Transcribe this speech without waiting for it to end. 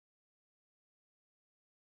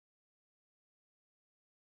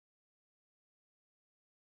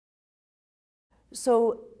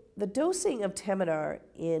So the dosing of Temodar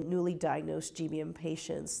in newly diagnosed GBM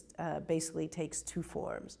patients basically takes two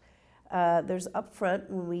forms. There's upfront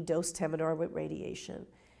when we dose Temodar with radiation.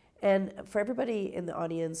 And for everybody in the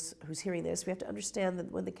audience who's hearing this, we have to understand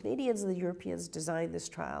that when the Canadians and the Europeans designed this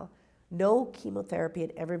trial, no chemotherapy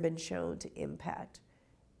had ever been shown to impact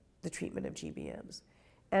the treatment of GBMs.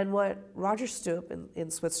 And what Roger Stoop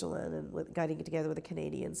in Switzerland and guiding it together with the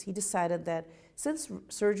Canadians, he decided that since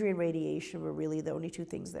surgery and radiation were really the only two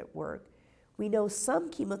things that work, we know some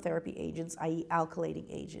chemotherapy agents, i.e. alkylating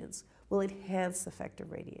agents, will enhance the effect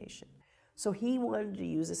of radiation. So he wanted to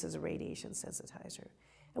use this as a radiation sensitizer.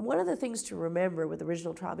 And one of the things to remember with the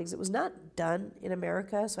original trial, because it was not done in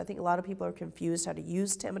America, so I think a lot of people are confused how to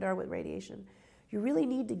use Temodar with radiation. You really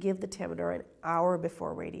need to give the Temodar an hour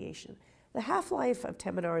before radiation. The half-life of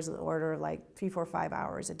Temodar is in the order of like 3, 4, 5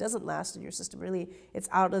 hours. It doesn't last in your system. Really, it's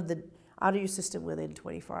out of your system within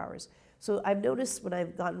 24 hours. So I've noticed when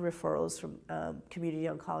I've gotten referrals from community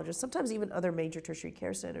oncologists, sometimes even other major tertiary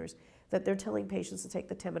care centers, that they're telling patients to take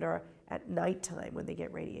the Temodar at nighttime when they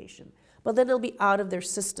get radiation. But then it'll be out of their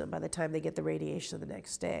system by the time they get the radiation the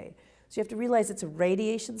next day. So you have to realize it's a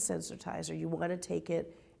radiation sensitizer. You want to take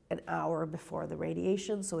it an hour before the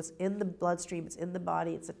radiation, so it's in the bloodstream, it's in the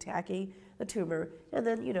body, it's attacking the tumor, and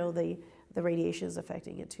then the radiation is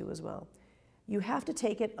affecting it too as well. You have to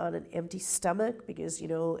take it on an empty stomach because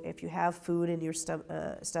if you have food in your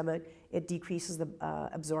stomach, it decreases the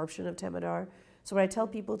absorption of Temodar. So when I tell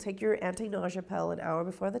people take your anti-nausea pill an hour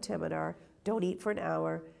before the Temodar, don't eat for an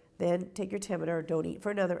hour, then take your Temodar, don't eat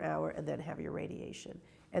for another hour, and then have your radiation.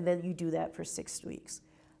 And then you do that for 6 weeks.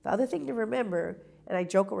 The other thing to remember, and I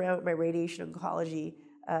joke around with my radiation oncology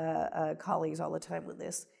colleagues all the time with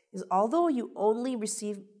this, is although you only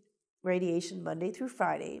receive radiation Monday through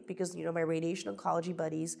Friday, because my radiation oncology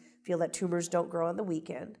buddies feel that tumors don't grow on the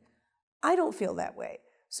weekend, I don't feel that way.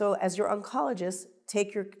 So as your oncologist,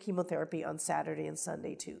 take your chemotherapy on Saturday and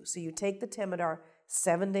Sunday too. So you take the Temodar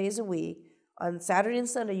 7 days a week. On Saturday and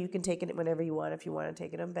Sunday, you can take it whenever you want if you want to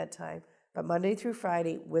take it on bedtime. But Monday through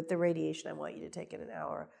Friday, with the radiation, I want you to take it an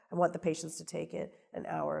hour. I want the patients to take it an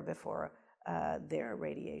hour before their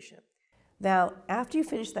radiation. Now, after you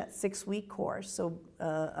finish that 6-week course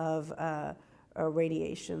of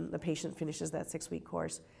radiation, the patient finishes that 6-week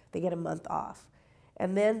course, they get a month off.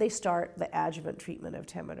 And then they start the adjuvant treatment of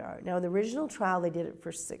Temodar. Now, in the original trial, they did it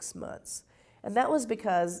for 6 months. And that was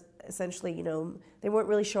because, essentially, they weren't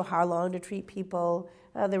really sure how long to treat people.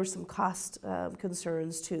 There were some cost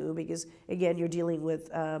concerns, too, because, again, you're dealing with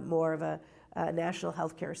more of a national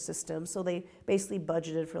healthcare system. So they basically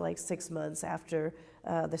budgeted for like 6 months after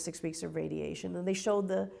the 6 weeks of radiation. And they showed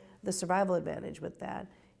the survival advantage with that.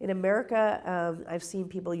 In America, I've seen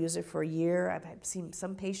people use it for a year. I've seen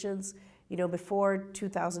some patients, before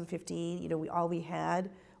 2015, all we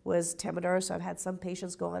had was Temodar, so I've had some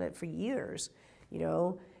patients go on it for years,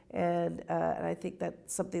 and I think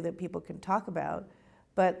that's something that people can talk about.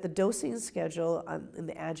 But the dosing schedule in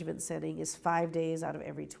the adjuvant setting is 5 days out of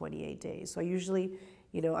every 28 days. So I usually,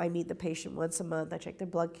 I meet the patient once a month. I check their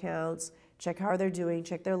blood counts, check how they're doing,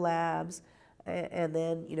 check their labs, and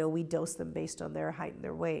then, we dose them based on their height and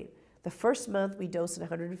their weight. The first month, we dose at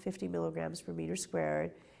 150 milligrams per meter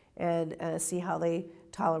squared and see how they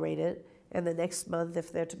tolerate it. And the next month,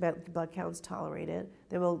 if their blood counts tolerate it,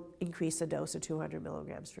 then we'll increase the dose to 200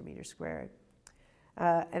 milligrams per meter squared.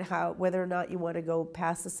 And whether or not you want to go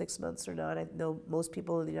past the 6 months or not, I know most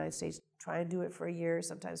people in the United States try and do it for a year.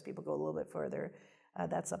 Sometimes people go a little bit further.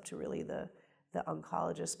 That's up to really the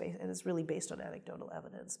oncologist, and it's really based on anecdotal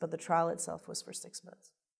evidence. But the trial itself was for 6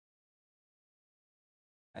 months.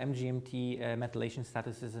 MGMT methylation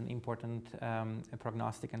status is an important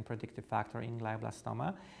prognostic and predictive factor in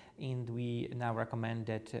glioblastoma, and we now recommend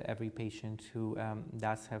that every patient who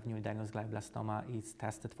does have newly diagnosed glioblastoma is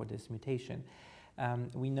tested for this mutation.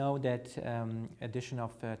 We know that addition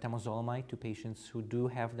of temozolomide to patients who do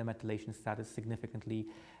have the methylation status significantly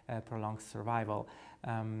prolongs survival.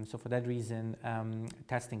 So for that reason,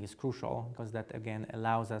 testing is crucial, because that again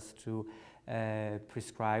allows us to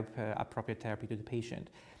prescribe appropriate therapy to the patient.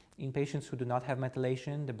 In patients who do not have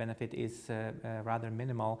methylation, the benefit is rather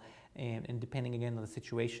minimal, and depending again on the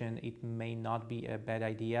situation, it may not be a bad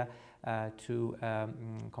idea to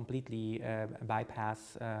completely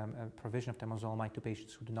bypass provision of temozolomide to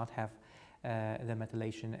patients who do not have the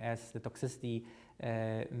methylation, as the toxicity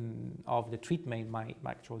of the treatment might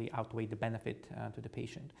actually outweigh the benefit to the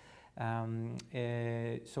patient.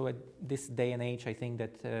 So at this day and age, I think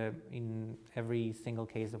that in every single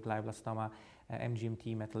case of glioblastoma,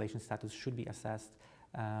 MGMT methylation status should be assessed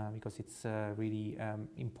because it's really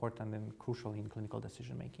important and crucial in clinical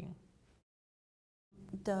decision making.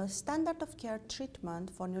 The standard of care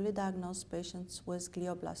treatment for newly diagnosed patients with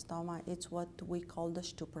glioblastoma is what we call the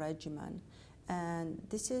Stupp regimen. And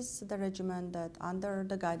this is the regimen that, under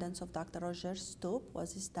the guidance of Dr. Roger Stupp,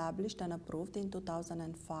 was established and approved in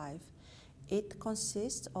 2005. It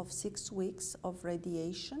consists of 6 weeks of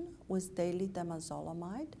radiation with daily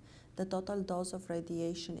temozolomide. The total dose of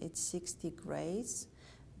radiation is 60 grays.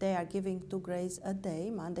 They are giving 2 grays a day,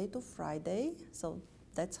 Monday to Friday, so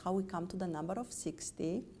that's how we come to the number of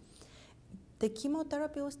 60. The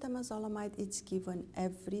chemotherapy with temozolomide is given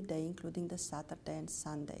every day, including the Saturday and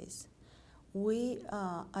Sundays. We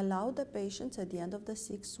allow the patients at the end of the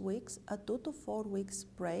 6 weeks a 2 to 4 weeks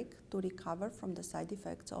break to recover from the side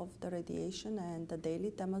effects of the radiation and the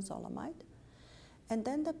daily temozolomide. And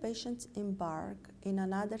then the patients embark in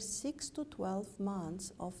another 6 to 12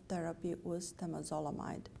 months of therapy with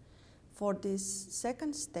temozolomide. For this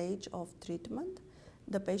second stage of treatment,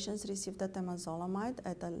 the patients receive the temozolomide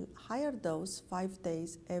at a higher dose, 5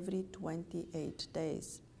 days every 28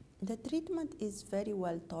 days. The treatment is very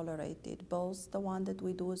well tolerated, both the one that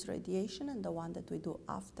we do with radiation and the one that we do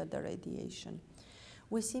after the radiation.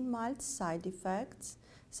 We see mild side effects,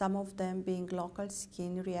 some of them being local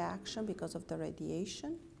skin reaction because of the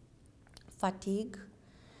radiation, fatigue,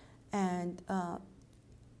 and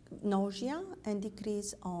nausea, and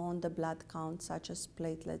decrease on the blood count such as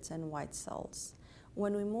platelets and white cells.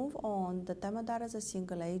 When we move on, the temodar as a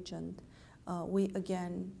single agent, we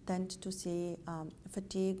again tend to see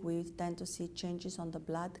fatigue, we tend to see changes on the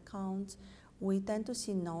blood counts, we tend to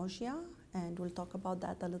see nausea, and we'll talk about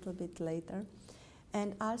that a little bit later.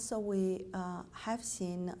 And also we have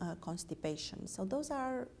seen constipation. So those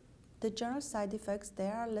are the general side effects.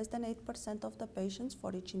 There are less than 8% of the patients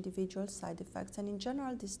for each individual side effects, and in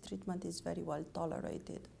general this treatment is very well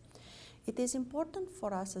tolerated. It is important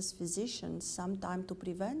for us as physicians sometimes to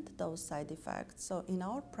prevent those side effects. So in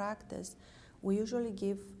our practice, we usually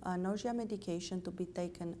give nausea medication to be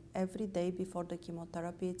taken every day before the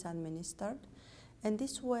chemotherapy is administered. And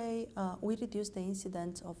this way, we reduce the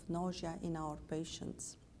incidence of nausea in our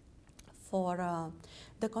patients. For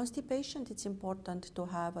the constipation, it's important to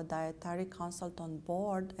have a dietary consult on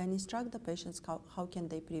board and instruct the patients how can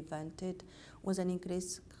they prevent it with an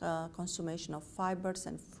increased consumption of fibers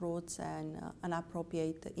and fruits and an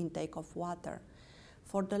appropriate intake of water.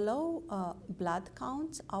 For the low blood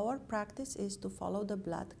counts, our practice is to follow the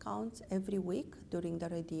blood counts every week during the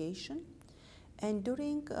radiation. And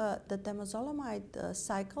during the temozolomide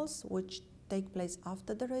cycles, which take place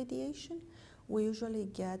after the radiation, we usually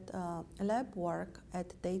get lab work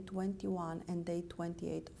at day 21 and day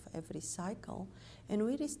 28 of every cycle, and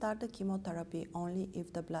we restart the chemotherapy only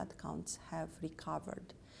if the blood counts have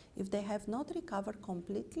recovered. If they have not recovered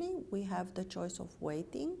completely, we have the choice of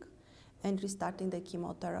waiting and restarting the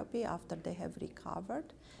chemotherapy after they have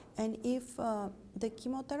recovered. And if the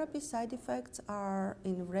chemotherapy side effects are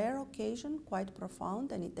in rare occasion quite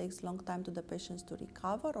profound and it takes a long time to the patients to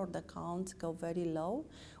recover or the counts go very low,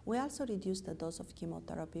 we also reduce the dose of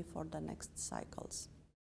chemotherapy for the next cycles.